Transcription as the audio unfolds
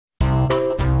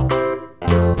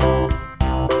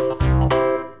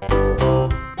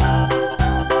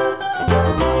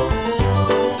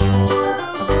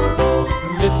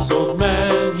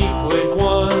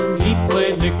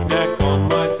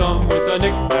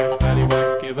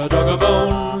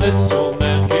this old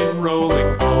man came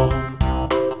rolling home.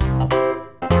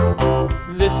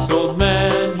 This old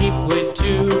man, he played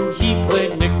too. He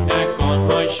played knick-knack on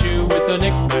my shoe. With a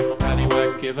knick-knack,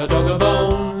 paddywhack, give a dog a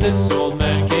bone. This old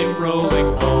man came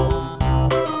rolling home.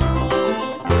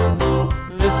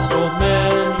 This old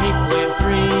man, he played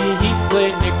three. He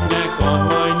played knick-knack on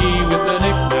my knee. With a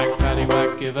knick-knack,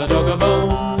 paddywhack, give a dog a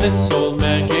bone. This old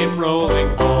man came rolling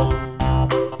home.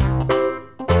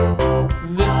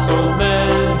 This old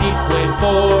man, he played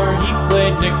four. He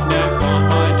played knick-knack on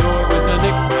my door. With a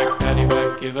knick-knack,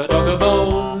 paddywhack, give a dog a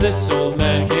bone. This old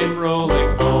man came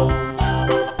rolling home.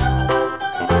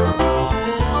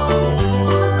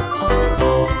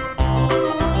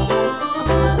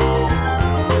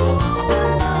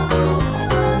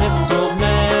 This old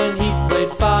man, he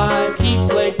played five. He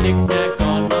played knick-knack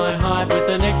on my hive. With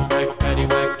a knick-knack,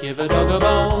 paddywhack, give a dog a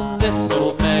bone. This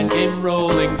old man came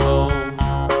rolling home.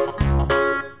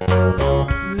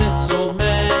 This old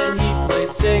man, he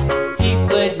played six. He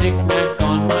played knick-knack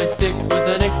on my sticks. With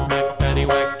a knick-knack,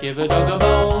 paddywhack, give a dog a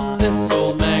bone. This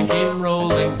old man came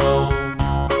rolling home.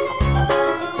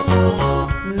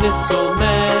 This old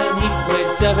man, he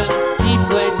played seven. He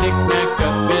played knick-knack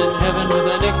up in heaven. With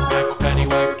a knick-knack,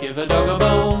 paddywhack, give a dog a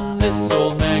bone. This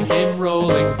old man came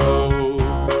rolling home.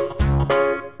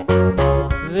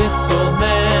 This old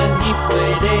man, he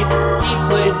played eight. He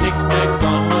played knick-knack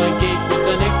on my gate.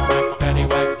 With a knick-knack,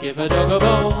 paddywhack, give a dog a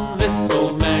bone. This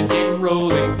old man came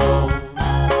rolling home.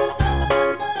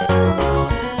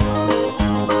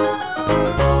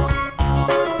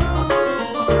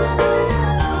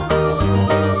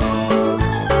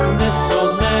 This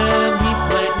old man, he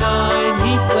played nine.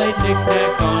 He played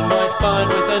knick-knack on my spine.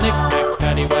 With a knick-knack,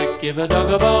 paddywhack, give a dog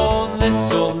a bone.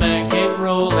 This old man came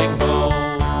rolling home.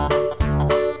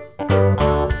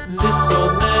 This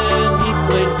old man, he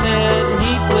played ten.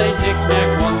 He played knick-knack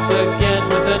once again.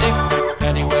 With a knick-knack,